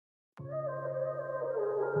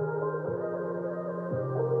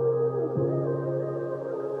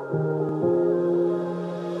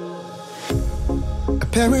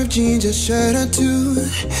Pair of jeans, a shirt or two.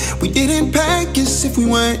 We didn't pack as if we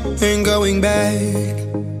weren't going back.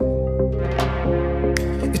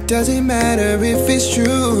 It doesn't matter if it's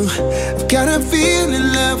true. I've got a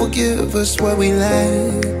feeling love will give us what we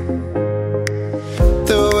lack.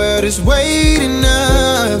 The world is waiting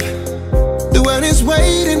up. The world is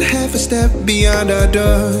waiting half a step beyond our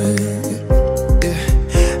door.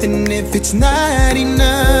 Yeah. And if it's not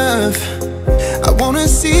enough, I wanna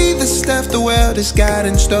see the stuff the world has got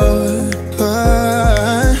in store.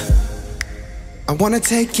 I wanna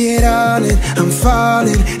take it all in, I'm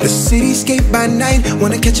falling. The cityscape by night,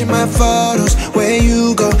 wanna catch in my photos. Where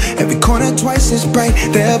you go, every corner twice as bright.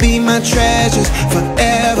 They'll be my treasures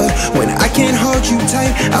forever. When I can't hold you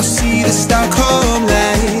tight, I'll see the Stockholm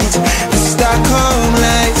lights. The Stockholm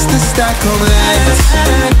lights, the Stockholm lights.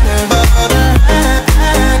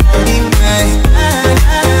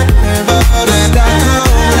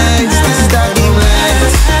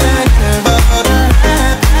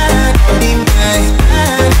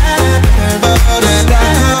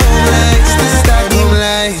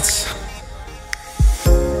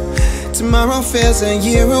 Tomorrow feels a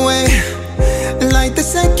year away, like the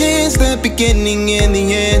seconds, the beginning and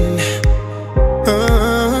the end.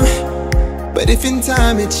 But if in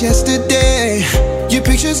time it's yesterday, your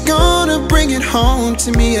picture's gonna bring it home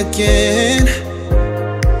to me again.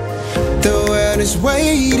 The world is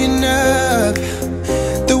waiting up.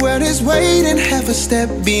 The world is waiting half a step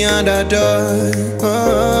beyond our door.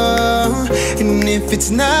 And if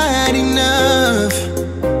it's not enough,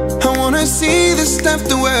 I wanna see the stuff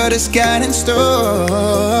the world has got in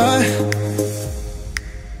store.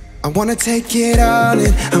 I wanna take it all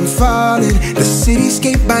in, I'm falling. The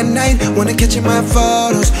cityscape by night, wanna catch in my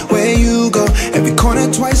photos. Where you go, every corner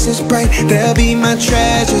twice as bright. They'll be my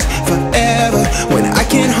treasures forever. When I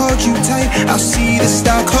can't hold you tight, I'll see the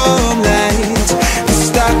Stockholm lights. The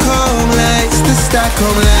Stockholm lights, the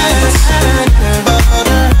Stockholm lights.